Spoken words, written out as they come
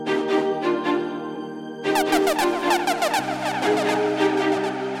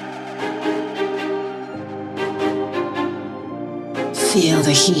Feel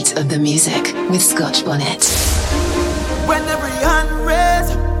the heat of the music with ScottchBonnet. When every hand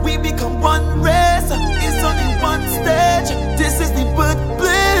raised, we become one race. It's only one stage. This is the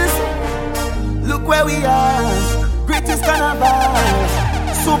birthplace. Look where we are. Greatest carnival.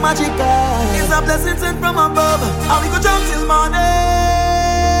 So magical. It's a blessing sent from above. And we go jump till morning.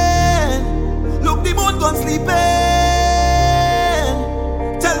 Look, the moon gone sleeping.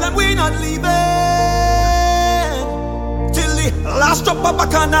 Tell them we not leaving. Last drop of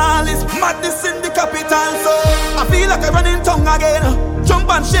bacchanal is madness in the capital. So I feel like I run in tongue again. Jump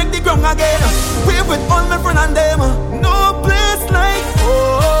and shake the ground again. Wave with all my friends and them. No place like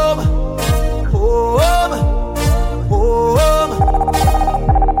home. Home. Home.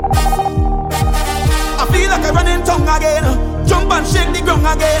 I feel like I run in tongue again. Jump and shake the ground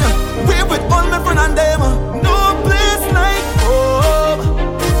again. Wave with all my friends and them. No place like home.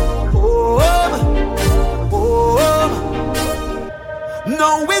 Home. Home.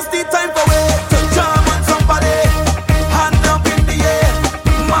 Now is the time for it to jam on somebody. Hand up in the air,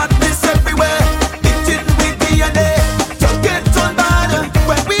 madness everywhere. It's in with DNA. To get on bad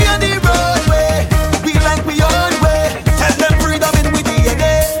when we on the roadway. We like we own way. Tell them freedom in with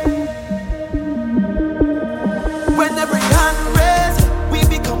DNA. When every hand raised, we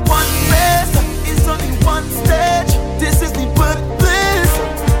become one race. It's only one stage. This is the birthplace.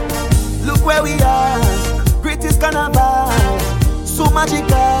 Look where we are. Greatest carnival. So magical,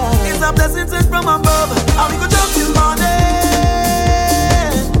 it's a blessing sent from above. And we go jump till morning.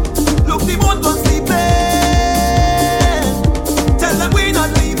 Look, the moon gone sleeping. Tell them we not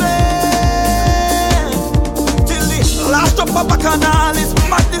leaving. Till the last drop of bacchanal is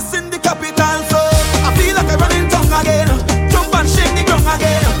madness in the capital. So I feel like I run in tongue again. Jump and shake the ground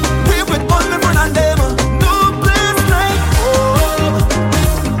again. Wave with all my friends and them. No place like home.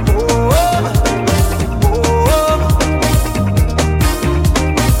 Home. Home.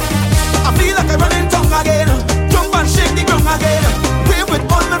 I run in tongue again. Jump and shake the ground again. Wave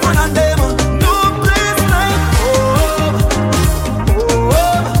with all my friends and them. No place like home.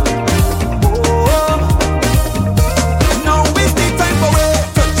 Home. Home. Now is the time for it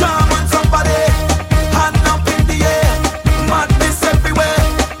to jam on somebody. Hand up in the air. Madness everywhere.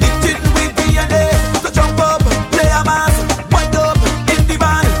 It's in with DNA. So jump up, play a mass. Wind up in the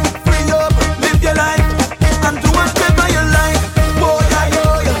van. Free up, live your life. And do whatever you like. Boy, I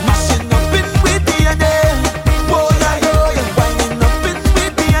know you. Mashing up in with DNA. Boy, I know you. Winding up in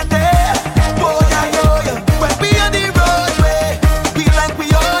with DNA. Boy, I know you. When we on the roadway, we like we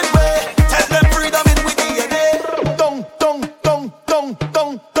own way. Tell them freedom in with DNA. Dong, dong, dong, dong,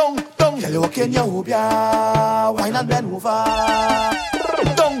 dong, dong, dong. Girl, you walk in your hoopia. Wine and bend over.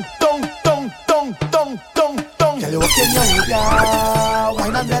 Dong, dong, dong, dong, dong, dong, dong. Girl, you walk in your hoopia.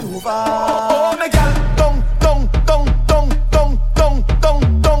 Wine and bend over. Oh, my girl. Dong, dong, dong, dong, dong, dong, dong,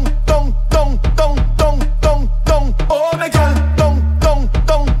 dong, dong, dong, dong, dong, dong, dong. Oh, my girl. Dong, dong,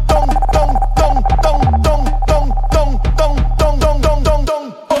 dong, dong, dong, dong, dong, dong, dong, dong, dong, dong, dong, dong, dong, dong.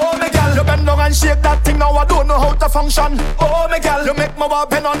 Oh, my girl. You bend down and shake that thing now. I don't know how to function. Oh, my girl. You make my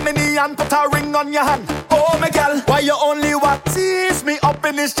weapon on me knee and put a ring on your hand. Oh, my girl. Why you only want tease me up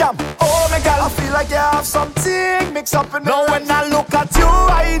in this jam? Oh, my girl. I feel like you have something mixed up in me. Now when I look at you,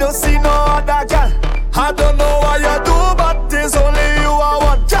 I don't see no other girl. I don't know what you do, but there's only you I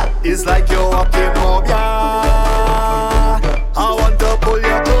want. Girl, it's like you're walking home, yeah. I want to pull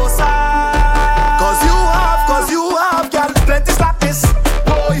you closer. Cause you have, girl, plenty slackness.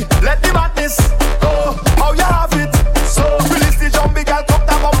 Boy, let the madness go. How you have it? So release the jumpy girl, top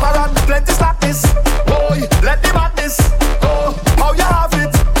that bumper and plenty slackness. Boy, let the madness go. How you have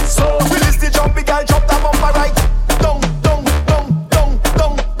it? So release the jumpy girl, drop that bumper right. Dong, dong, dong, dong,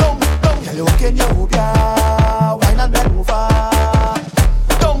 dong, dong, dong. Girl, you walk in your hoopia. Wine and bend over.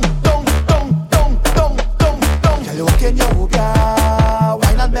 Dong, dong, dong, dong, dong, dong, dong. Girl, you walk in your hoopia.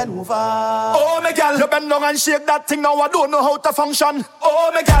 Wine and bend over. Oh, my girl, you bend down and shake that thing now. I don't know how to function.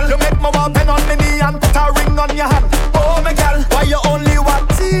 Oh, my girl, you make my weapon on me knee and put a ring on your hand. Oh, my girl, why you only want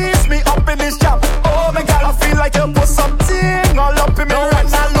tease me up in this jam? Oh, my girl, I feel like you put something all up in me. Now when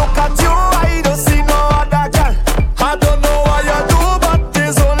I look at you, I don't see no other girl. I don't know what you do, but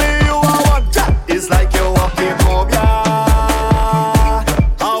there's only you I want. Girl, it's like you're walking home, yeah.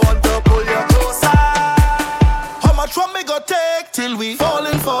 I want to pull you closer. How much from me go take till we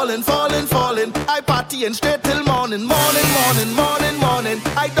falling, falling, falling, falling? I partying straight till morning, morning, morning, morning, morning.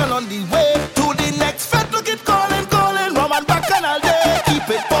 I done on the way to the next fed. Look it calling, calling. Rum and back and all day. Keep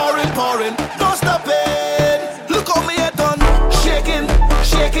it pouring, pouring. Don't stop it. Look how me head done. Shaking,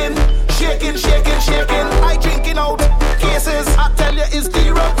 shaking, shaking, shaking, shaking. I drinking out cases. I tell you it's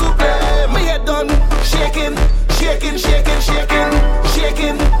the road to play. Me head done. Shaking, shaking, shaking, shaking.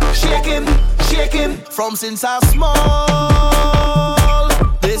 From since I small,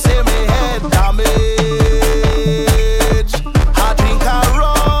 they say me head damage. I drink a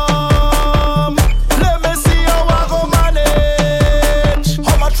rum, let me see how I go manage.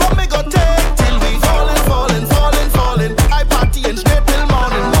 How much from me go take till we falling, falling, falling, falling. I party and straight till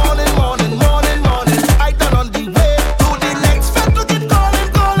morning, morning, morning, morning, morning. I done on the way to the next fete, look it calling,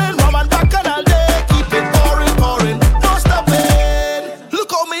 calling. Rum and back and all day, keep it pouring, pouring, no stopping.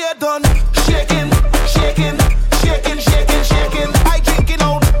 Look how me head done, shaking, shaking, shaking, shaking, shaking. I drinking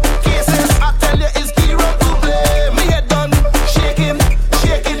out cases, I tell you it's the rum to blame. Me head done, shaking,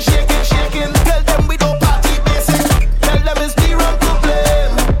 shaking, shaking, shaking. Tell them we don't party basic. Tell them it's the rum to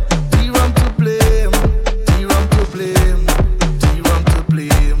blame. The rum to blame. The rum to blame. The rum to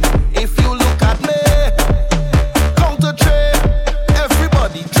blame. If you look at me, count to three.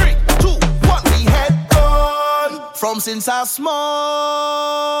 Everybody drink, 2, 1. We head done. From since I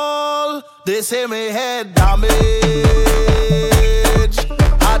small, they say me head damage.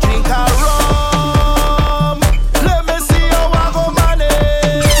 I drink a rum, let me see how I go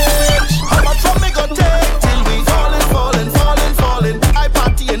manage. How much from me go take till we falling, falling, falling, falling. I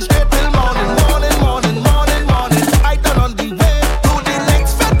party and straight till morning, morning, morning, morning, morning. I done on the way to the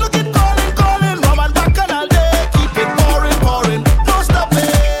next fete, look it calling, calling. Rum and back and all day, keep it pouring, pouring, no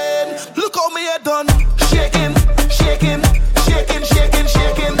stopping. Look how me head done, shaking, shaking, shaking, shaking,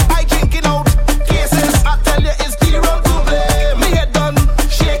 shaking. I drinking out cases, I tell you it's the rum to blame. Me head done,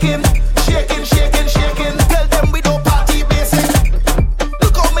 shaking, shaking, shaking, shaking. Tell them we don't party basic.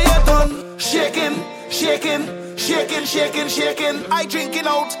 Look how me head done, shaking, shaking, shaking, shaking, shaking. I drinking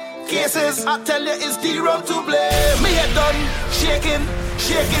out cases, I tell you it's the rum to blame. Me head done, shaking,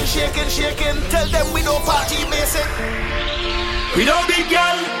 shaking, shaking, shaking. Tell them we don't party basic. We don't beat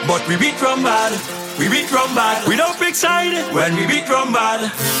girl, but we beat rum bad. We beat rum bad. We don't pick side when we beat rum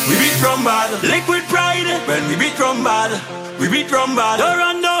bad. We beat rum bad. Liquid pride when we beat rum bad. We beat rum bad. Don't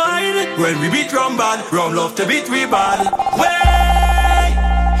run, don't hide when we beat rum bad. Rum love to beat we bad. Way,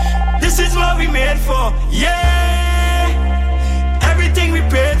 this is what we made for. Yeah, everything we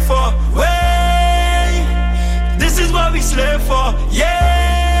paid for. Way, this is what we slave for.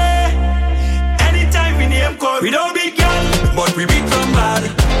 Yeah, anytime we name call, we don't beat girl, but we beat rum bad.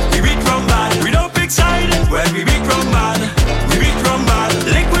 We beat rum bad. We don't pick side when we beat rum bad. We beat rum bad.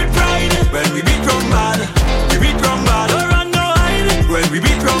 Liquid pride when we beat rum bad. We beat rum bad. Don't run, no hide when we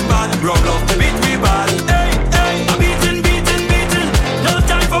beat rum bad. Rum love to beat we bad. Hey, hey, I'm beating, beating, beating. No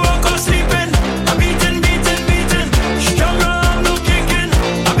time for work or sleeping. I'm beating, beating, beating. Strong rum, no kicking.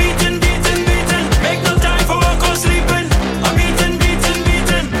 I'm beating, beating, beating. Make no time for work or sleeping. I'm beating, beating,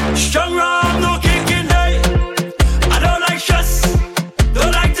 beating. Strong rum, no kicking. Hey, I don't like stress.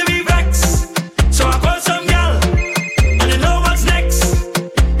 Don't like to be vexed. So I call some gal, and you know what's next.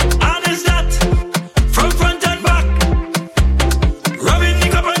 And is that from front and back, rubbing the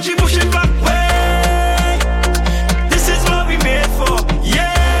cup and she push it back. Way, this is what we made for.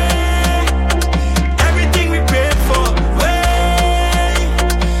 Yeah, everything we paid for. Way,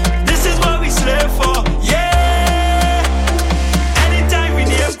 this is what we slave for. Yeah, anytime we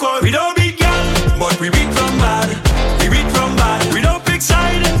name call, we don't beat gal, but we beat rum bad. We beat rum bad. We don't pick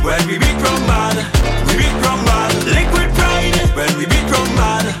side when we beat rum bad. We beat rum bad. Liquid pride when we beat rum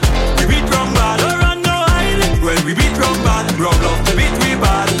bad. We beat rum bad. Don't run, no hide when we beat rum bad. Rum love to beat we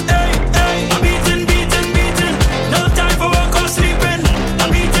bad. Hey, hey, I'm beating, beating, beating. No time for work or sleeping. I'm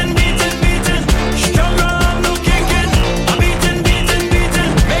beating, beating, beating. Strong rum, no kicking. I'm beating, beating,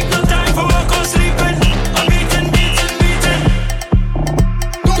 beating. Make no time for work or sleeping. I'm beating, beating, beating.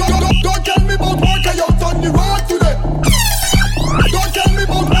 Don't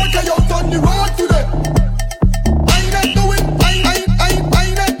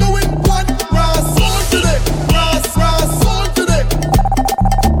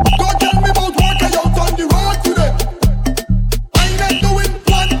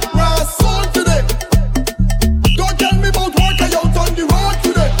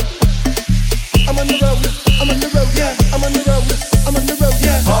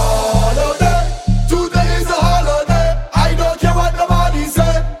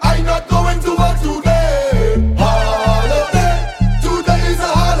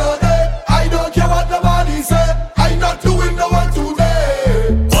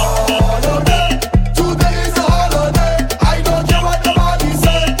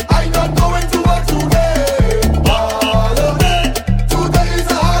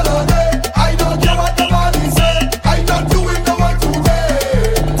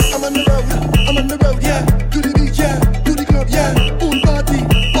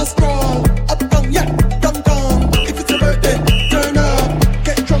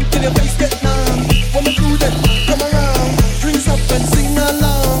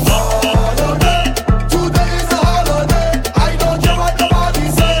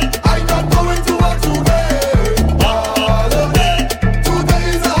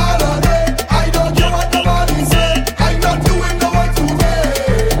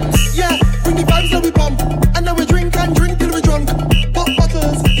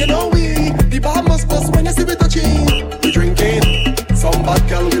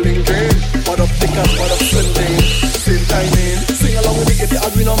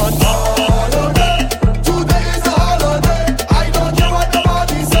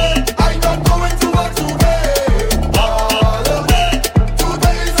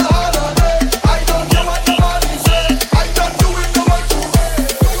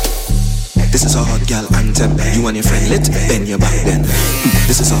This is a hot gal anthem. You and your friend lit, bend your back then.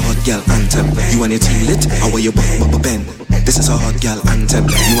 This is a hot gal anthem. You and your team lit, how are you bend? This is a hot gal anthem.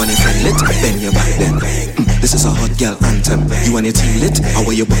 You and your friend lit, bend your back then. This is a hot gal anthem. You and your team lit, how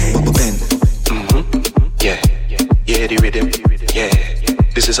are you bend? Yeah, yeah, the rhythm, yeah.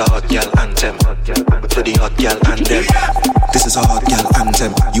 This is a hot gal anthem. For the hot gal anthem. This is a hot gal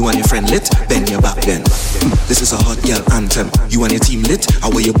anthem. You and your friend lit, bend your back then. This is a hot gal anthem. You and your team lit,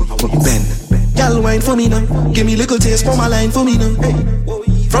 how are you bend? Gal wine for me now. Give me little taste for my line for me now. Hey.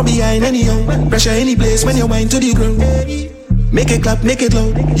 From behind anyhow, pressure any place when you wine to the ground. Make it clap, make it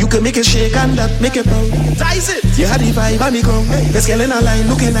loud. You can make it shake and that make it proud. Dice it. You had the vibe on the ground. Let's get in a line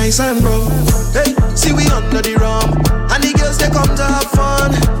looking nice and brown. Hey, see we under the rum, and the girls they come to have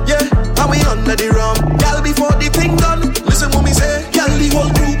fun. Yeah, and we under the rum. Girl before the thing done. Listen what me say. Girl the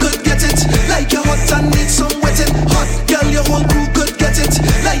whole crew could get it. Like you're hot and need some wetting. Hot girl your whole crew could get it.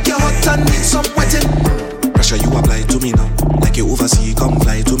 Like you're hot and need some wetting. Pressure you apply to me now. Like you oversee, come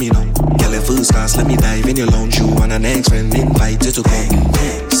fly to me now. Girl at first class, let me dive in your lounge. You and an ex friend invited to come.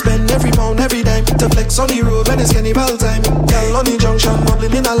 Spend every pound, every dime to flex on the road when it's cannibal time. Girl on the junction,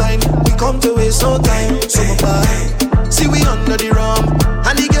 bubbling in a line. We come to waste no time, so bye. See we under the rum,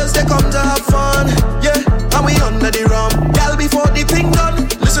 and the girls they come to have fun. Yeah, and we under the rum. Girl before the thing done,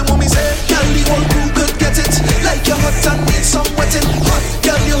 listen what me say. Girl the whole crew could get it. Like you're hot and need some wetting. Hot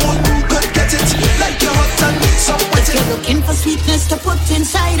girl your whole crew could get it. Like you're hot and need some wetting. If you're looking for sweetness to put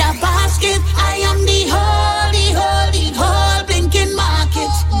inside a basket, I am the whole blinking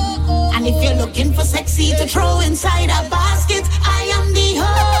market. And if you're looking for sexy to throw inside a basket, I am the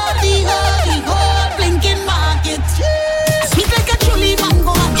whole blinking market. Sweet like a truly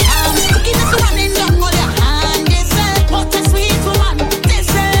mango and jam, looking as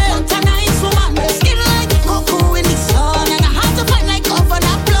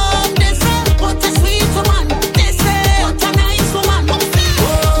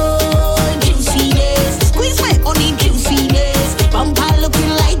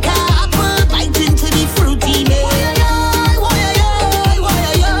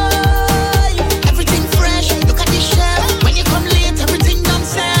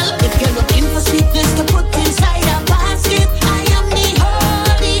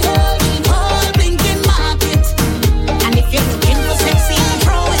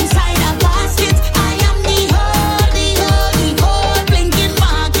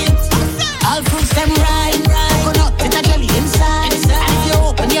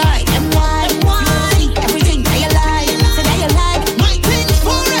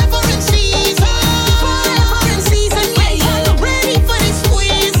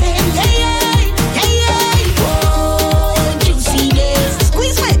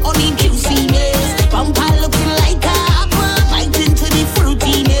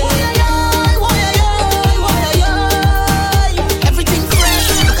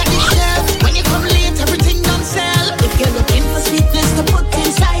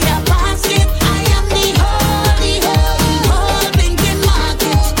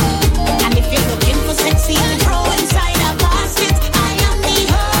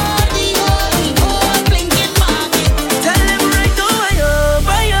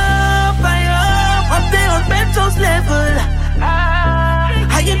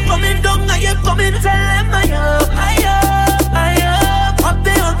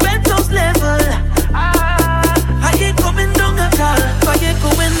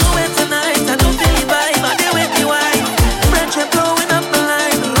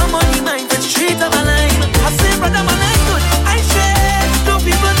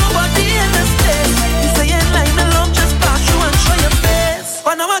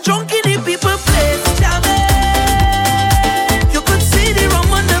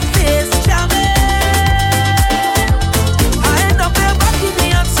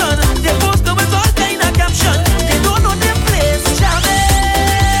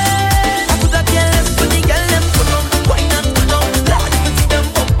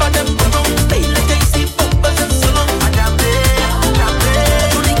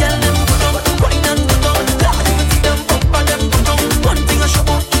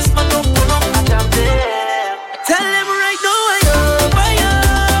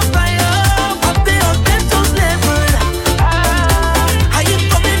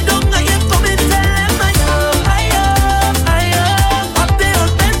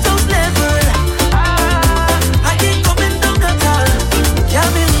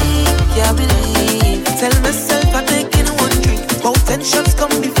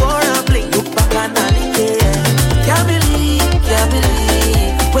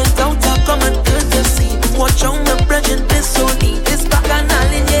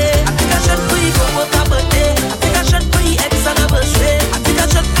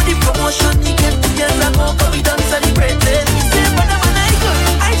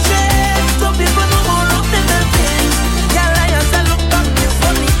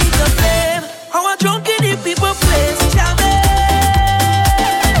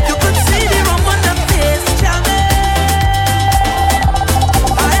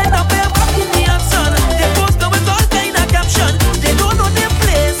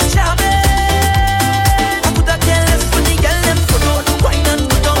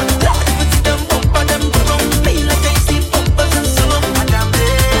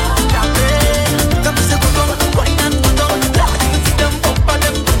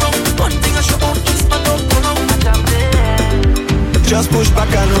Just push back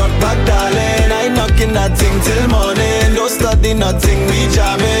and rock back, darling. I ain't knocking that thing till morning. Don't study nothing, we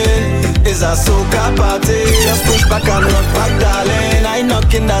jamming. It's a soca party. Just push back and rock back, darling. I ain't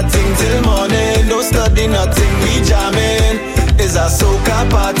knocking that thing till morning. Don't study nothing, we jamming. It's a soca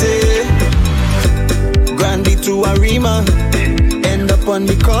party. Grandy to Arima, end up on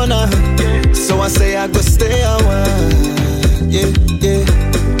the corner. So I say I go stay a while. Yeah, yeah.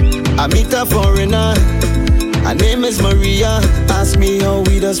 I meet a foreigner. Her name is Maria. Ask me how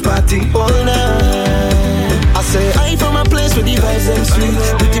we does party all night. I say I from a place where the vibes them sweet.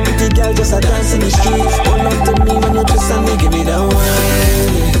 Pretty pretty girl just a dance in the street. Hold on to me when you twist and they give me that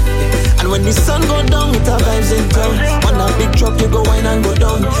wine. And when the sun go down, with our vibes in town. On a big truck you go wine and go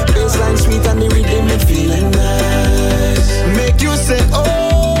down. Baseline sweet and the rhythm it feeling nice. Make you say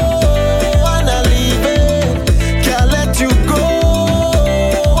oh, wanna leave it. Can't let you go.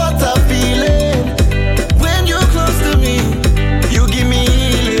 What a feeling. When you're close to me, you give me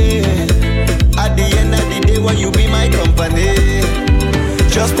healing. At the end of the day, when you be my company.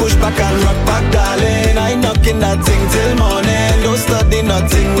 Just push back and rock back, darling. I ain't knocking that thing till morning. Don't study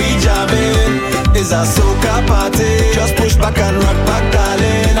nothing, we jamming. It's a soca party. Just push back and rock back,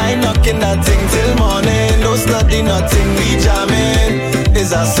 darling. I ain't knocking that thing till morning. Don't study nothing, we jamming.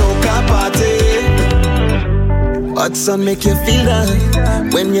 It's a soca party. Hot sun make you feel that.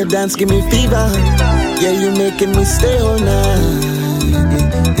 When you dance, give me fever. Yeah, you making me stay all night.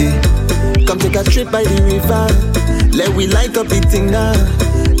 Come take a trip by the river. Let we light up the thing now.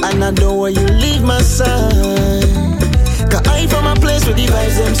 And I don't want you leave my side. Cause I from a place where the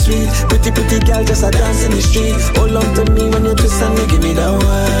vibes them sweet. Pretty pretty girl just a dance in the street. Hold on to me when you twist and you give me that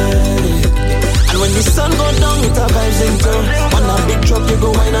wine. And when the sun go down, with our vibes in town. On a big truck you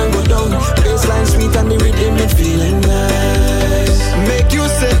go wine and go down. Baseline sweet and the rhythm it feeling nice. Make you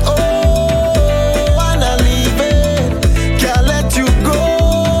say oh, wanna leave it. Can't let you go.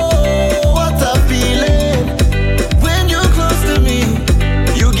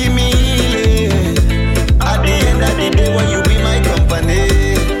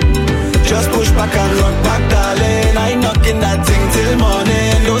 Back and rock back, darling. I ain't knocking that thing till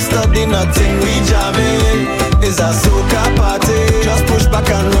morning. Don't study nothing, we jamming. It's a soca party. Just push back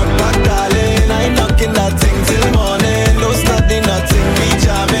and rock back, darling. I ain't knocking that thing till morning. Don't study nothing, we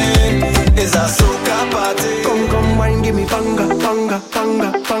jamming. It's a soca party. Come, wine, give me banga, banga, banga,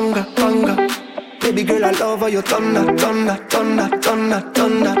 banga, banga. Baby girl, I love how you thunder. Me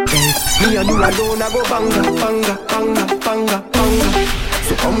and you alone, I go banga, banga, banga, banga, banga.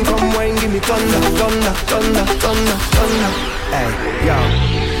 So come, wine, give me thunder. Hey, yo,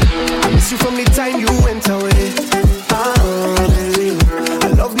 I miss you from the time you went away. Baby,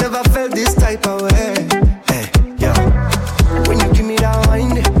 our love never felt this type of way. Hey, yo, when you give me that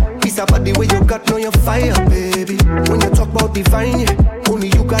wine, it's about the way you got no your fire, baby. When you talk about divine, yeah, only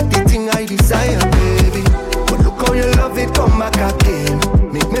you got the thing I desire, baby. But look how you love it, come back again.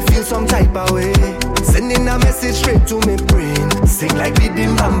 Make me feel some type of way. Sending a message straight to me brain. Sing like the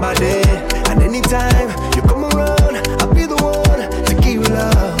Dimbamba day. And anytime you come around, I'll be the one to give you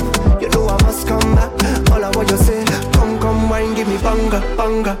love. You know I must come back. All I want you say, come, wine, give me banga,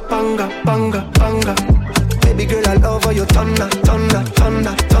 banga, banga, banga, banga. Baby girl, I love how you thunder.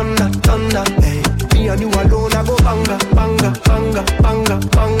 Hey, me and you alone, I go banga, banga, banga, banga,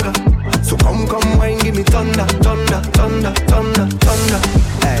 banga. So come, wine, give me thunder.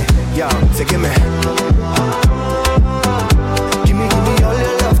 Hey, yo, say give me. Give me all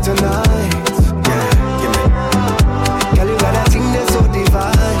your love tonight. Yeah, give me. Girl, you got that thing that's so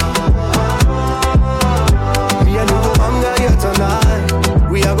divine. Me and you go hanga here tonight.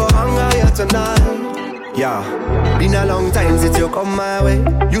 We are go hanga here tonight. Yeah, been a long time since you come my way.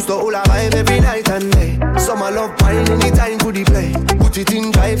 Used to hold a vibe every night and day. Summer love pine anytime for the play. Put it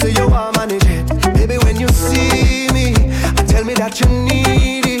in drive so you are manage it. Baby, when you see me, tell me that you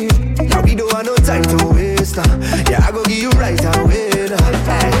need it. Now we don't have no time to waste now. Yeah, I go give you right away now.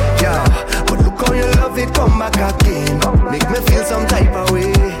 Hey, yeah, but look how you love it, come back again. Make me feel some type of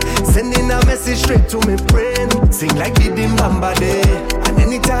way. Sending a message straight to me brain. Sing like the Dimbamba day. And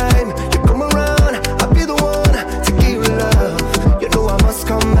anytime you come around, I'll be the one to give you love. You know I must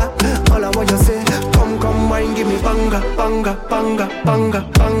come back. All I want you say, come, wine, give me banga, banga, banga, banga,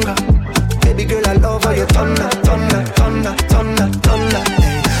 banga. Baby girl, I love how you thunder.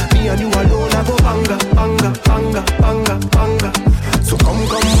 Hey, me and you alone, I go banga, banga, banga, banga, banga. So come,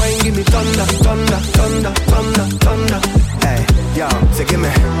 wine, give me thunder. Hey, yo, say give me.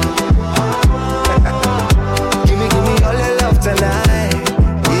 Give me all your love tonight.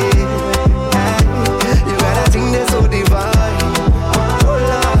 Yeah,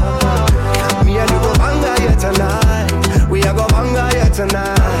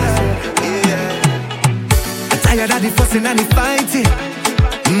 cussing and he fighting.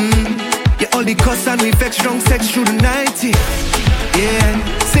 Yeah, all the cuss and we vex drunk sex through the night.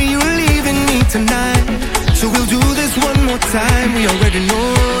 Yeah, say you're leaving me tonight, so we'll do this one more time. We already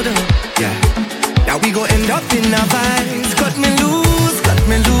know them. Yeah, now we gon' end up in our vibes. Cut me loose,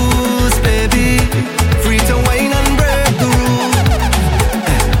 baby. Free to wine and break the rules.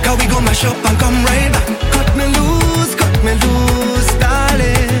 Cause we gon' mash up and come right back. Cut me loose,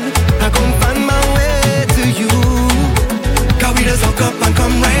 darling. I gon' find my way to you. Cause we just hook up and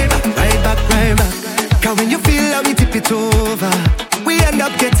come right back. Cause when you feel like we tip it over, we end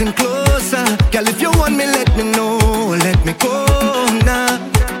up getting closer. Girl, if you want me, let me know. Let me go now.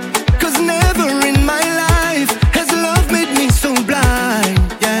 Cause never in my life has love made me so blind.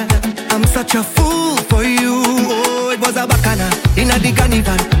 Yeah, I'm such a fool for you. Oh, it was a bacana in a the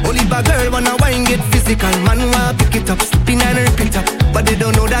carnival. Only bad girl wanna wine, get physical. Man wanna pick it up, spin and rip it up. But they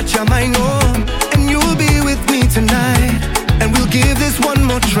don't know that you're mine, oh. And you'll be with me tonight, and we'll give this one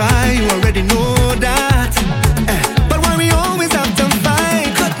more try. You already know that. But why we always have to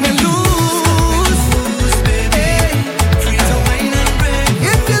fight? Cut me loose, baby. Free to wine and break.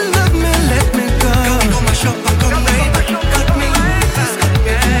 If you love me, let me go. Cause we gon' mash up and come right back. Cut me loose,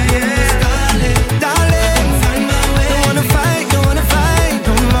 darling. Find my way. Don't wanna fight, no more.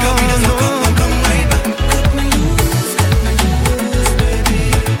 Cause we just hook up and come right back. Cut me loose, baby.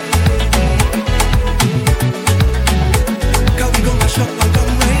 Cause we gon' mash up and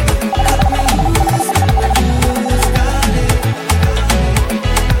come right back. Cut me loose, darling.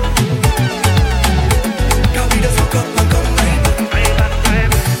 Cause we just hook up and come right back.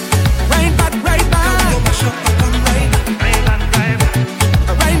 Right back. Cause we gon' mash up and come right back.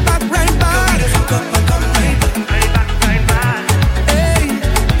 Right back. Cause we just hook up and come right back. Hey,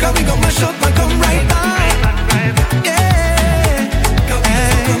 cause we gon' mash up and come right back. Yeah, cause we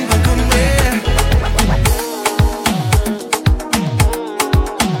just hook up and come right back.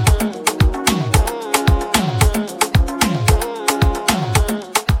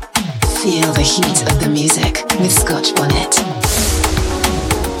 Feel the heat of the music with ScottchBonnet.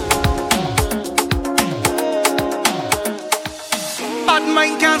 Bad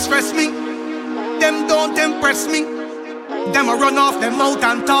mind can't stress me. Them don't impress me. Them a run off them mouth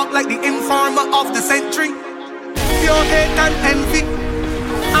and talk like the informer of the century. Pure hate and envy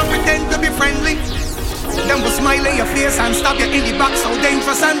and pretend to be friendly. Them will smile in your face and stab you in the back, so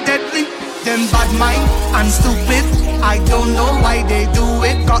dangerous and deadly. Them bad mind and stupid, I don't know why they do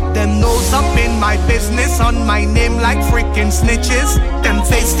it. Got them nose up in my business, on my name like freaking snitches. Them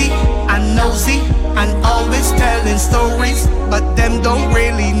feisty and nosy and always telling stories, but them don't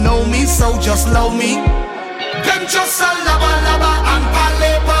really know me, so just love me. Them just a lava and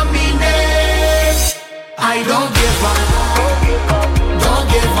pale for me name. I don't give up, don't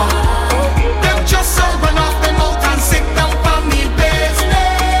give up. Them just a run off the mouth and sit down for me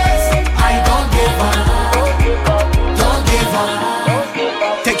business. I don't give up, don't give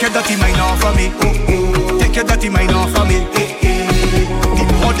up. Take your dirty mind off of me, take your dirty mind off of me. The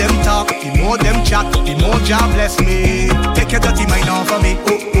more them talk, the more them chat, the more Jah bless me. Take your dirty mind off of me,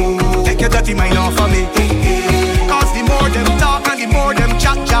 take your dirty mind off of me. Cause the more them talk and the more them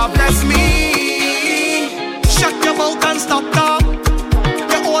chat, Jah bless me. Shut your mouth and stop talk.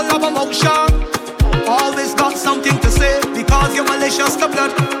 You all have a mouth sharp. Always got something to say because you're malicious to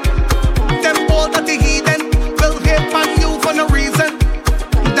blood. Them all that the heathen will hate on you for no reason.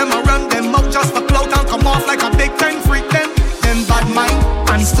 Them around them up just for clout and come off like a big time freak then. Them bad mind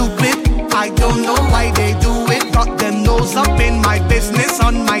and stupid, I don't know why they do it. Got them nose up in my business,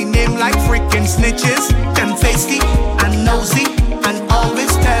 on my name like freaking snitches. Them feisty and nosy and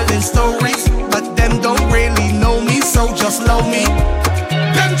always telling stories, but them don't really know me, so just love me.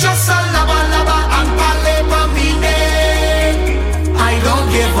 Them just a lava and pale for me name. I don't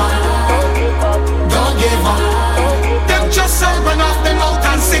give up, don't give up. Them just a run off the mouth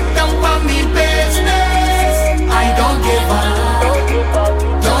and sit down for me business. I don't give up,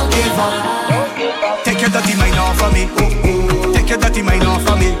 don't give up. Take your dirty mind off of me, take your dirty mind off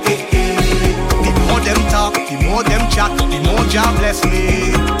of me. The more them talk, the more them chat, the more Jah bless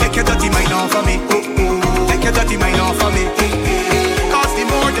me. Take your dirty mind off of me, take your dirty mind off of me. Cause the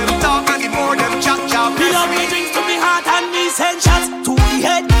more them talk and the more them chat, Jah bless me. We love me drinks to the heart and we send shots to the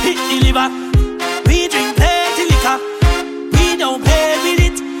head, hit the liver. We drink plenty liquor, we don't play with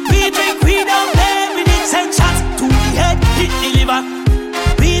it. We drink, we don't play with it. Send shots to the head, hit the liver.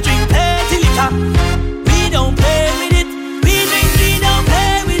 We drink plenty liquor, we don't play with it. We drink, we don't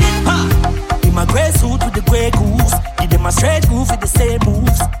play with it. Ha! In my grey suit with the grey goose, give them a straight groove with the same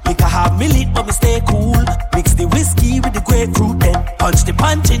moves. Liquor have me lit but me stay cool. Mix the whiskey with the grapefruit then punch the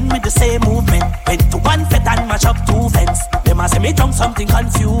punch in with the same movement. Went to one fet and mash up two fen.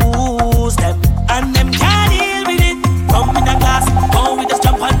 something confuse them. And them can't deal with it. Rum in a glass, oh we just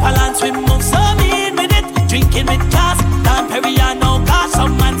jump and balance. We move so mean with it. Drinking with class, Dan Perry and no cash.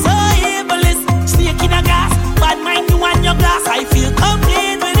 Some man so evilist, snake in a glass. Bad mind you and your glass. I feel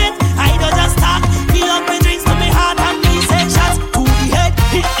complete with it. I don't just talk, fill up with drinks to me heart and me say shots to the head,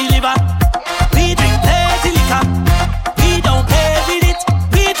 hit the liver. We drink plenty liquor, we don't play with it.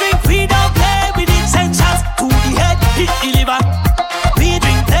 We drink, we don't play with it. Send shots to the head, hit the liver. We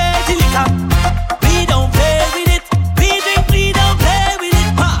drink plenty liquor, we don't play with it. We drink, we don't play with it.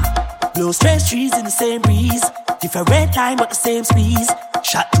 Blow stress trees in the same breeze, different time but the same squeeze.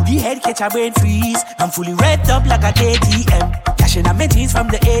 Shot to the head, catch a brain freeze. I'm fully revved up like an ATM. Cashing out my jeans from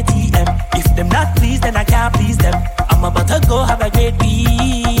the ATM. If them not pleased, then I can't please them. I'm about to go have a great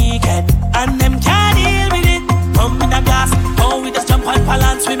weekend. And them can't deal with it. Rum in a glass, oh we just jump and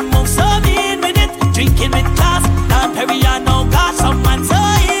balance. We move so mean with it. Drinking with class, Dan Perry and no cash. Some man so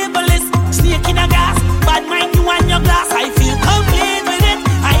evilist, snake in a glass. Bad mind you and your glass. I feel complete with it.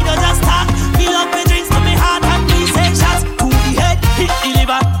 I don't just talk, fill up with drinks to me heart and me say shots to the head, hit the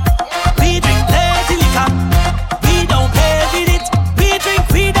liver. We drink plenty liquor, we don't play with it. We drink,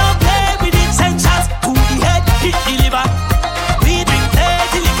 we don't play with it. Send shots to the head, hit the liver. We drink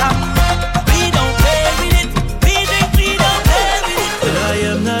plenty liquor, we don't play with it. We drink, we don't play with it. Well, I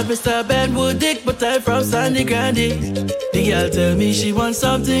am not Mr. Benwood Dick, but I'm from Sandy Grande. The girl tell me she wants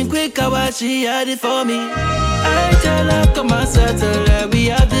something quick, I watch she had it for me. I tell her come and settle her, we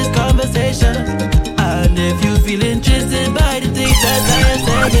have this conversation. And if you feel interested by the things that I am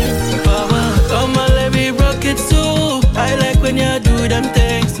saying, come on, let me rock it too. I like when you do them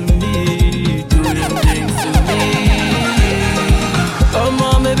things to me, do them things to me. Come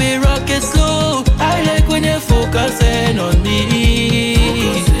on, baby, rock it slow. I like when you're focusing on me,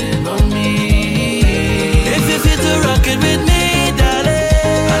 focusing on me. If you fit to rock it with me, darling,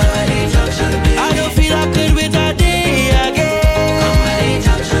 I don't feel I could wait a day again.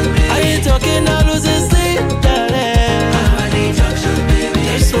 I ain't talking, I losing sleep, darling.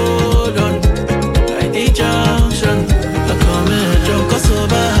 Let's hold on, I need junction. I'm coming drunk or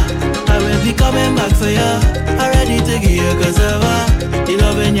sober, I will be coming back for ya. I'm ready to give you cassava. You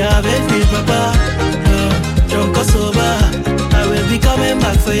love when you have it, feel papa. Drunk or sober, I will be coming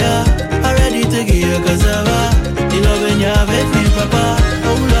back for ya. I'm ready to give you cassava. You love when you have it, feel papa.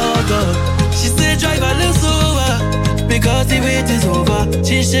 Oh Lord God, she said drive a little slower because the wait is over.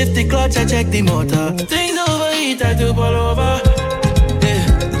 She shift the clutch, I check the motor. Things overheat, I do pull over.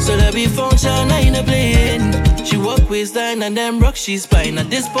 Yeah. So there be function, I ain't a playing. She walk waistline and then rock she spine. At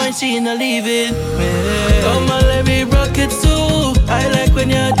this point she ain't a leaving. Yeah. Come on, let me rock it too. I like when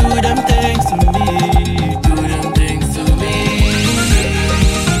you do them things to me, do them things to me.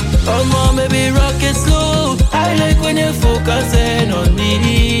 Come on, baby, rock it slow. I like when you're focusing on me,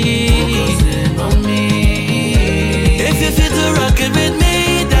 focusing on me. If you fit to rock it with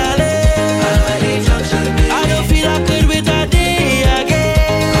me, darling, I don't feel I could wait a day again.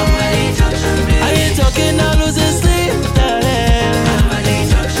 I ain't talking, I losing sleep, darling.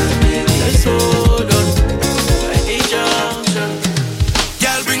 Let's hold on, I need junction.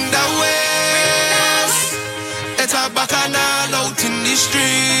 Girl, bring that waist. It's a bacchanal out in the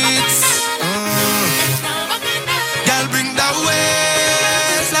streets. Girl, bring that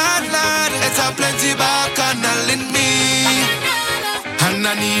waist, lad. It's a plenty bacchanal in me. And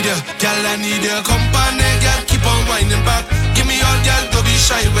I need you, girl, I need your company. Girl, keep on winding back. Give me all, girl, don't be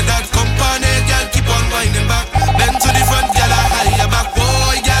shy with that company. Girl, keep on winding back. Bend to the front, girl, I higher back.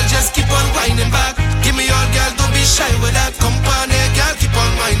 Boy, girl, just keep on winding back. Give me all, girl, don't be shy with that company. Girl, keep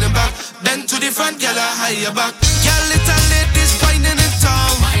on winding back. Bend to the front, girl, I higher back. Girl, little ladies winding in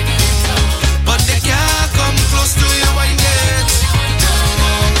town, but they can't come close to you wine yet.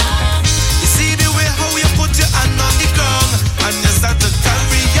 You see the way how you put your hand on the ground and you start to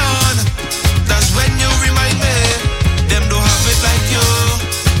carry on. That's when you remind me, them don't have it like you.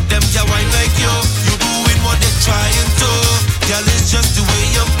 Them can wine like you. You doing what they're trying to. Girl, it's just the way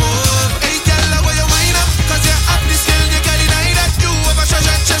you move. Hey, girl, the way you wind up, 'cause you have the skill, you got it like that. You have a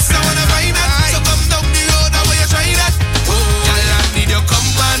treasure chest, I wanna find that. So come down the road, the way you try that. Oh, girl, I need your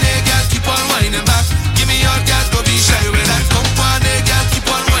company. Girl, keep on winding back. Give me your girl, don't be shy with that company. Girl, keep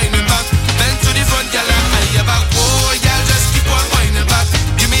on winding back. Bend to the front, girl, and high your back. Oh, girl, just keep on winding back.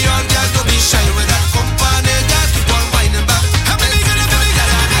 Give me your girl, don't be shy with that company. Girl, keep on winding back.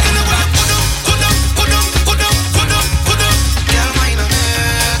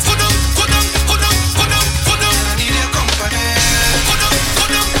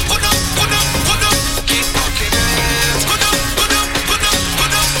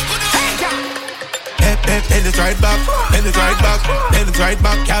 Bend it right back, bend it right back, bend it right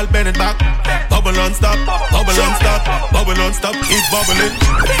back, Cal bend it back. Bubble on stop, bubble on stop, bubble on stop, keep bubbling.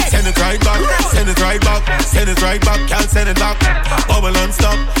 Send it right back, send it right back, send it right back, Cal send it back. Bubble on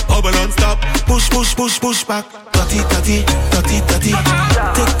stop, bubble on stop, push, push, push, push back. Dirty, dirty, dirty, dirty.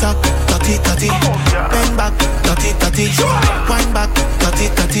 Tick tock, dirty, dirty. Bend back, dirty, dirty. Wind back, dirty,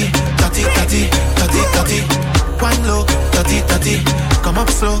 dirty, dirty, dirty, dirty, dirty. Wind low, dirty, dirty. Come up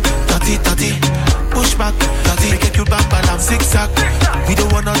slow, dirty, dirty. Push back, dirty. Make a cute back, but I'm zigzag. We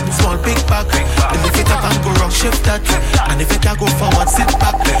don't want nothing small, big back. And if it up and go wrong, shift that. And if it can go forward, sit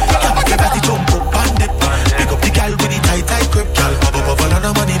back. Get at the jump up, band it. Pick up the gal with the tight, tight grip. Gal, bubble, bubble, and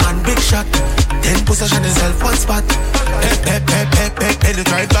a money man, big shot. Then position yourself one spot. Pep, pep, pep, pep, pep. Bend it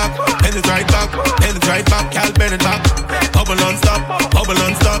right back, bend it right back, bend it right back. Gal, bend it back. Bubble on stop, bubble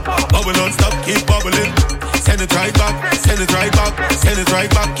on stop, bubble on stop. Keep bubbling. Send it right back, send it right back, send it right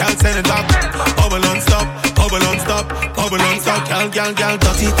back. Gal, send it back. Bubble on stop, bubble on stop, bubble on stop. Gal, gal, gal.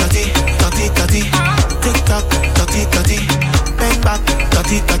 Dirty, dirty, dirty, dirty. Tick tock, dirty, dirty. Bend back,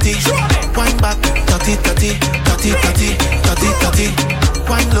 dirty, dirty. Wind back, dirty, dirty, dirty, dirty, dirty, dirty.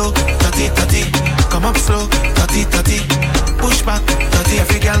 Wind low, dirty, dirty. Come up slow, dirty, dirty. Push back, dirty.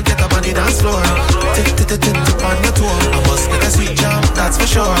 Every girl get up on the dance floor. Tick, tick, tick, tick, tick on your toe. I must get a sweet jump, that's for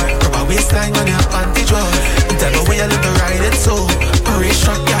sure. Rub a waistline on your panty drawer. Tell me when you look to ride it so. Parade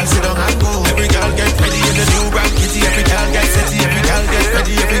shot, girl, sit down and go. Every girl get ready in the new brand kitty. Every girl get setty, every girl get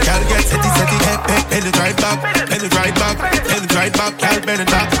ready. Every girl get setty, setty. Head, head, bend it right back, bend it right back, bend it right back. Girl, bend it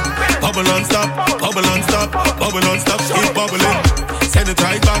back. Bubble on stop, bubble on stop, bubble on stop. Keep bubbling. Send it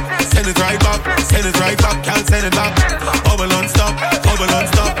right back, send it right back, send it right back. Can't send it back. Bubble on stop, bubble on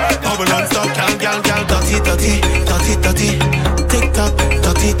stop, bubble on stop. Can't, gal, gal, dirty, dirty, dirty, dirty. Tick tock,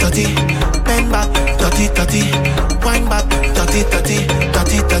 dirty, dirty. Bend back, dirty, dirty. Wind back, dirty, dirty,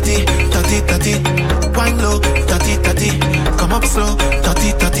 dirty, dirty, dirty, dirty. Wind low, dirty, dirty. Come up slow,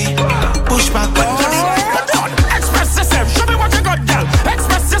 dirty, dirty. Push back. Express yourself, show me what you got, girl.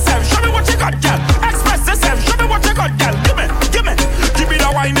 Express yourself, show me what you got, girl. Express yourself, show me what you got, girl. Give me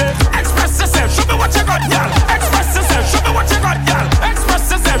the wine there. Express yourself, show me what you got, girl. Express yourself, show me what you got, girl. Express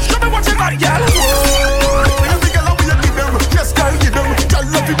yourself, show me what you got, girl. Every girl I will give them, yes, girl, give them. Girl,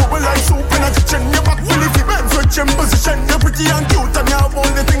 love you bubble like soup in a kitchen. Your back full if you bend, switch in position. You're pretty and cute and you have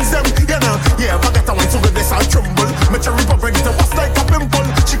all the things them, you know. Yeah, but get a one so good this I'll tremble. Make your rip up ready to bust like a pimple.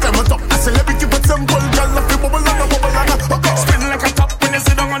 She climb on top, a celebrity but simple. Girl, love you bubble and a bubble and a okay. Spin like a top when you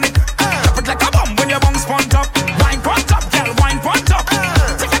sit down on it. Tap it like a bomb when your bounce on top. Wine on top, girl, wine on top.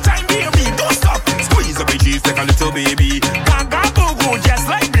 Take your time, baby, don't stop. Squeeze up your cheese like a little baby. Gaga boo boo, just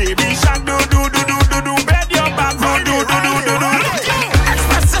like baby shark. Do do do do do do. Bend your back, do do do do do do.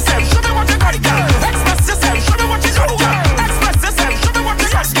 Express yourself, show me what you got, girl. Express yourself, show me what you got, girl. Express yourself, show me what you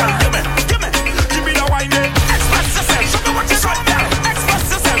got, girl. Give me the wine. Express yourself, show me what you got, girl. Express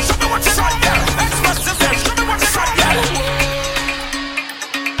yourself, show me what you got, girl. Express yourself, show me what you got, girl.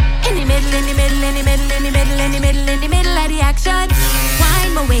 In the middle, in the middle, in the middle, in the middle, in the middle, in the middle of the action.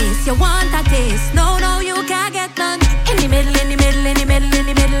 Wind my waist, you want a taste? No, no, you can't get none. In the middle, in the middle, in the middle, in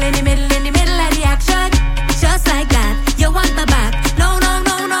the middle, in the middle, in the middle of the action. Just like that, you want the back? No, no,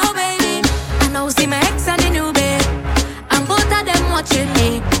 no, no, baby. I know, see my ex and the new babe, and both of them watching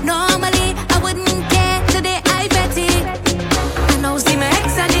me. Normally, I wouldn't care, today I bet it. I know, see my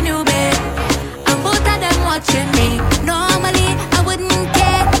ex and the new babe, and both of them watching me. Normally, I wouldn't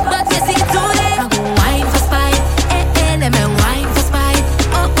care, but you see today, I go wine for spite. Let me wine for spite.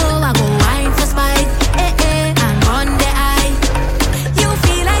 Oh, oh, I go wine for spite. I'm on the eye. You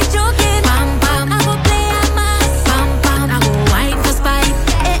feel like joking. Pam, pam, I go play a mass. Pam, pam, I go wine for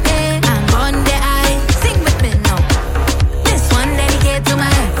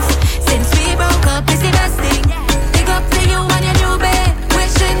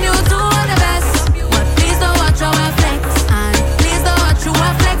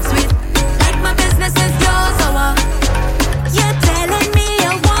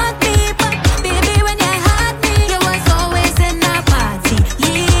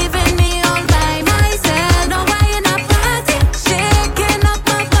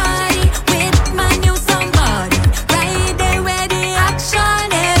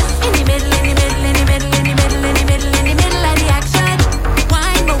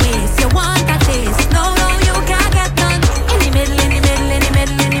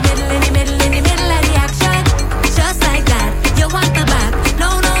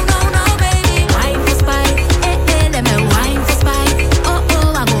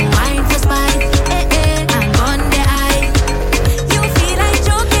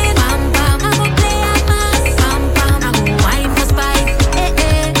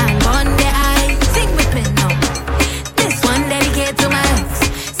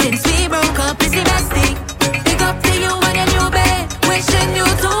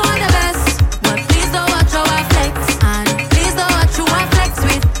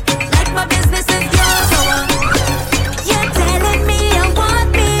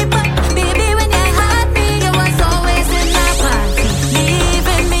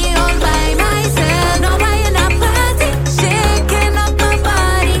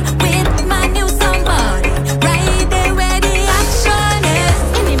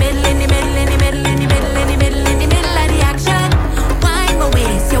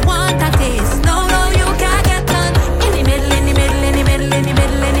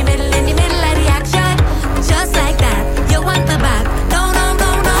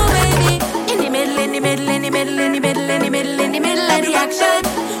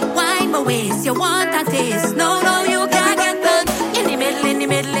waist, you want a taste. No, you can't get none. In the middle, in the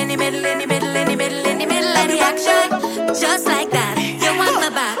middle, in the middle, in the middle, in the middle, in the middle of the action. Just like that, you want my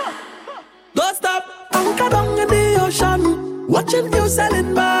back. Don't stop, anchor down in the ocean. Watching you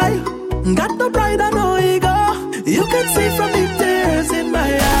sailing by. Got no pride and no ego. You can see from the tears in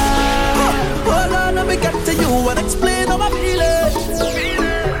my eyes. Hold on, let me get to you and explain how I feel it.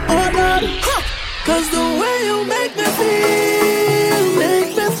 Hold on, cause the way you make me feel.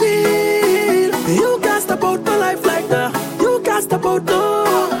 You can't stop out my life like that. You can't stop out no.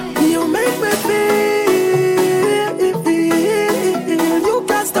 You make me feel. You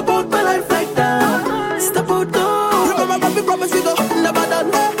can't stop out my life like that. Stop out no. Remember what we promised we go. Never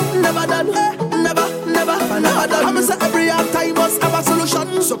done, never done, never done. I'm say every hard time must have a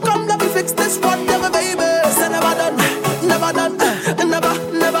solution. So come let me fix this one, never baby. Say never done, never done,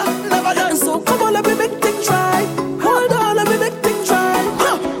 never done. So come on, let me make things right. Hold on, let me make things right.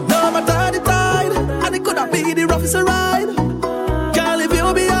 No matter the tide, and it could have been the roughest ride. Can't leave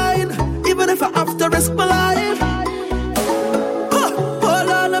you behind, even if I have to risk my life. Hold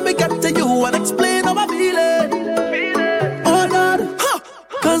on, let me get to you and explain how I feel it. Hold on,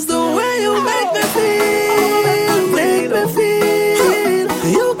 cause the way you make me feel.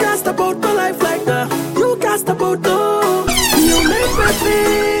 You can't stop out my life like that. You can't stop out no. You make me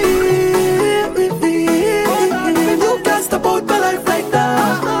feel. You can't stop out my life like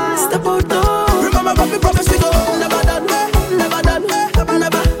that. Stop out no. Remember what we promised we go. Never done, never done,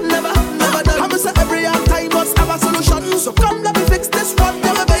 never done. I'm say every hard time must have a solution. So come let me fix this one,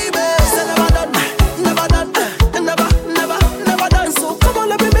 never baby. Say never done, never done, never done. So come on,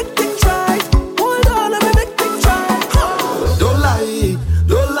 let me make things right. Hold on, let me make things right. Don't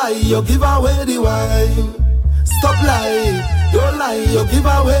lie, you give away the wine. Stop lying, don't lie, you give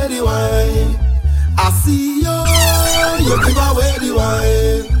away the wine. I see you give away the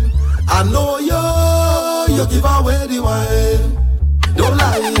wine. I know you give away the wine. Don't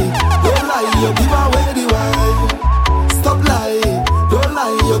lie, you give away the wine. Stop lying, don't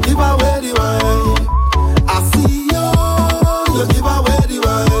lie, you give away the wine. I see you give away the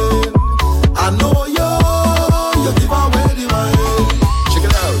wine. I know you give away the wine. Check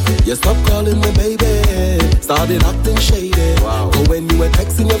it out. You stop calling me baby. Started acting shady. Wow. But when you were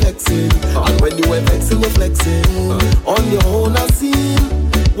texting, you're vexing. And when you were vexing, you're flexing. On your own, I see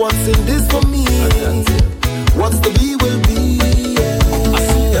what's in this for me. What's the be will be.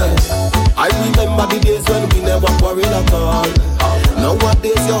 Yeah. I remember the days when we never worried at all.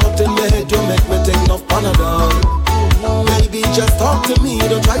 Nowadays, you're hot in my head, you make me take enough Panadol. Baby, just talk to me.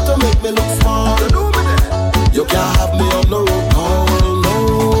 Don't try to make me look small. You can't have me on the road call. No.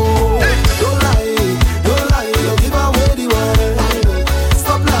 Don't lie, you give away the wine.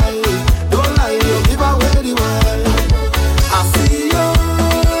 Stop lying, don't lie, you give away the wine. I see you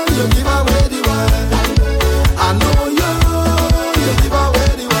give away the wine. I know you give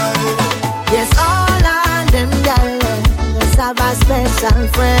away the wine. Yes, all of them girls have a special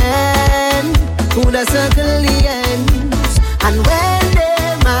friend who the circle the ends. And when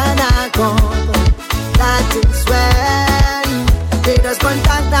they man are come, that is when they just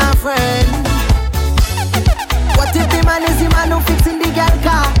contact a friend. What if the man is the man who fixing the girl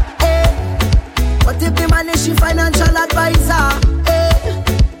car? What if the man is she financial advisor?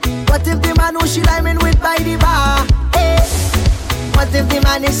 What if the man who she diamond with by the bar? What if the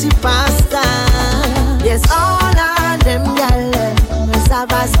man is she pastor? Yes, all of them girls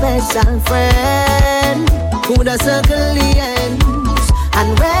have a special friend who the circle the ends.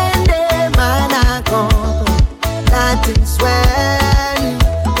 And when they man are come, that is when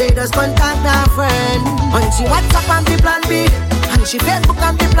they just contact a friend. And she WhatsApp and the plan B, and she Facebook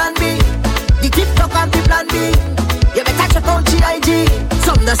and the plan B, the TikTok and the plan B. You better check out the IG.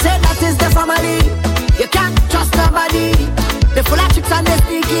 Some they say that is the family. You can't trust nobody. They full of tricks and they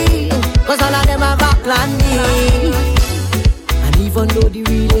sneaky, cause all of them have a plan B. And even though the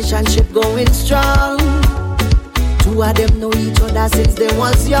relationship going strong, two of them know each other since they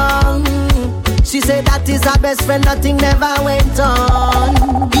was young. She said that is her best friend, nothing never went on.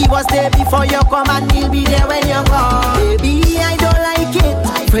 He was there before you come and he'll be there when you gone. Baby, I don't like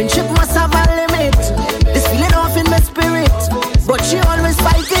it. Friendship must have a limit. This feeling off in my spirit, but she always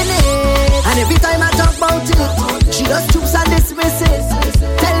fighting it. And every time I talk about it, she just stoops and dismisses.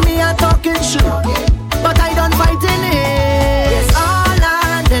 Tell me I'm talking shit, but I don't fighting it. Yes, all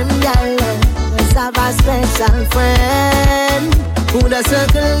of them girls have a special friend who the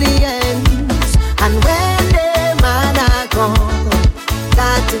circle the ends. And when they man are come,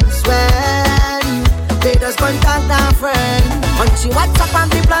 that is when they just contact a friend. And she WhatsApp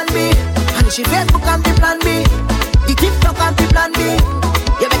and the plan B, and she Facebook and the plan B, the TikTok and the plan B.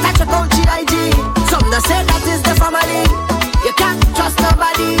 You better check out she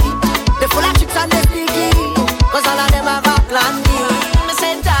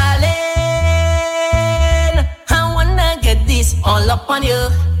on you,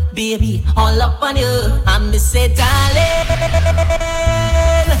 baby, all up on you. I'm say, darling,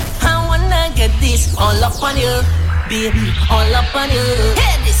 I wanna get this all up on you, baby, all up on you.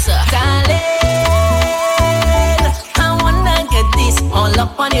 Hey, this, darling, I wanna get this all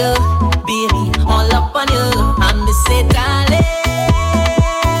up on you, baby, all up on you. I'm say, darling,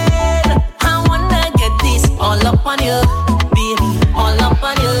 I wanna get this all up on you, baby, all up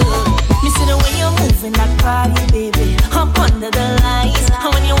on you. Me see the way you're moving that body, baby, up under the lights.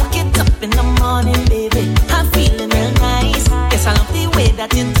 And when you get up in the morning, baby, I'm feeling real nice. Yes, I love the way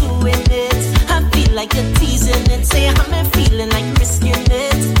that you're doing it. I feel like you're teasing it. Say I'm feeling like risking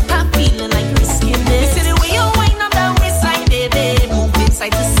it. I'm feeling like risking it. Me see the way you wind up that waistline, baby, moving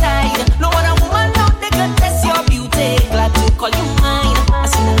side to side. No other woman out there can test your beauty. Glad to call you mine. I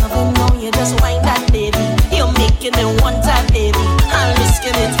see the love and know you just wind that, baby. You're making it one time, baby. I'm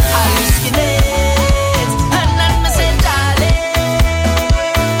risking it, I'm risking it. And let me say, darling,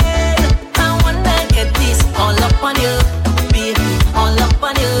 I wanna get this all up on you, baby, all up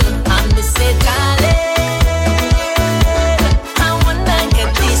on you. I'm the say, darling, I wanna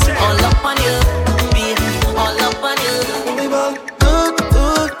get this all up on you, baby, all up on you.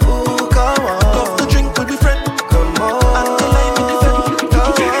 Come on. Love to drink with my friend. Come on. And to lie with the friend.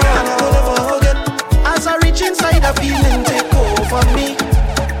 Come on. And I will never forget. As I reach inside, a feeling take over me.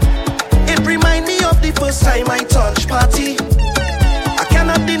 It remind me of the first time I touched party. I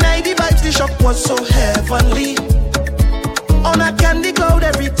cannot deny the vibes, the shock was so heavenly. On a candy cloud,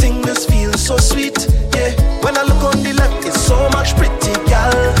 everything just feels so sweet. Yeah, when I look on the left, it's so much pretty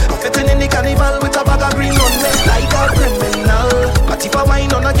gal. I'm fitting in the carnival with a bag of green on me, like a criminal. But if I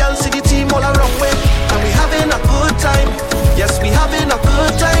wine on a gal, see the team all around me, and we having a good time. Yes, we having a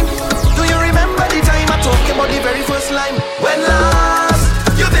good time. Do you remember the time I talked about the very first line? When last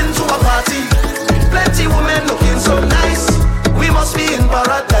you've been to a party, plenty women looking so nice. We must be in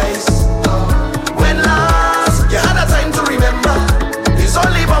paradise. When last you had a time to remember, it's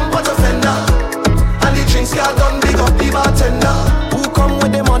only bumper to fender, and the drinks got done, big up the bartender. Who come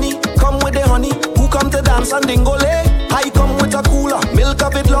with the money, come with the honey. Who come to dance and dingole? I come with a cooler, milk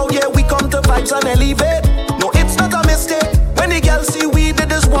of it loud, yeah, we come to vibes and elevate. No, it's not a mistake. When the girls see we did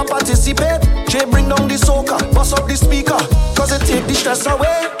this one participate. Jay bring down the SOCA, bust up the speaker, cause it take the stress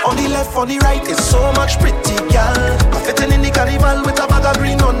away. On the left, on the right, it's so much pretty gal. I'm fitting in the carnival with a bag of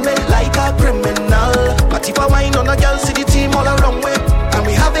green on me, like a criminal. But if I wine on a girl, see the team all around me, and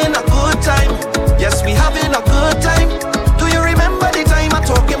we having a good time. Yes, we having a good time. Do you remember the time I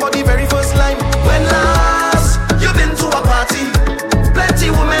talking about the very first line? When last you've been to a party,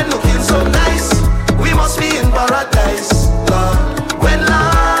 plenty women looking so nice. We must be in paradise. When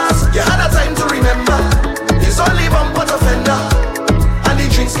last you had a time to remember, it's only bumper to fender, and the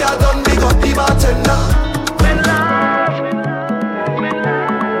drinks got done, big up the bartender. When last, when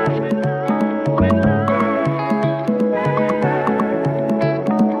last,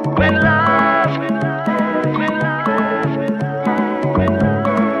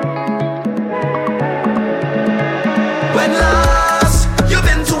 when last you've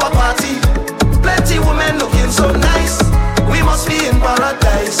been to a party, plenty women looking so nice. We must be in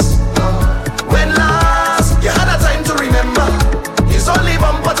paradise. When last you had a time to remember, it's only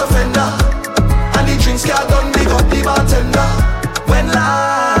bumper to fender, and the drinks got done, big up the bartender. When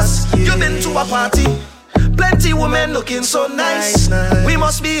last you've been to a party, plenty women looking so nice. We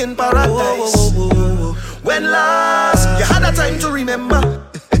must be in paradise. When last you had a time to remember,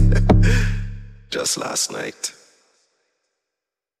 just last night.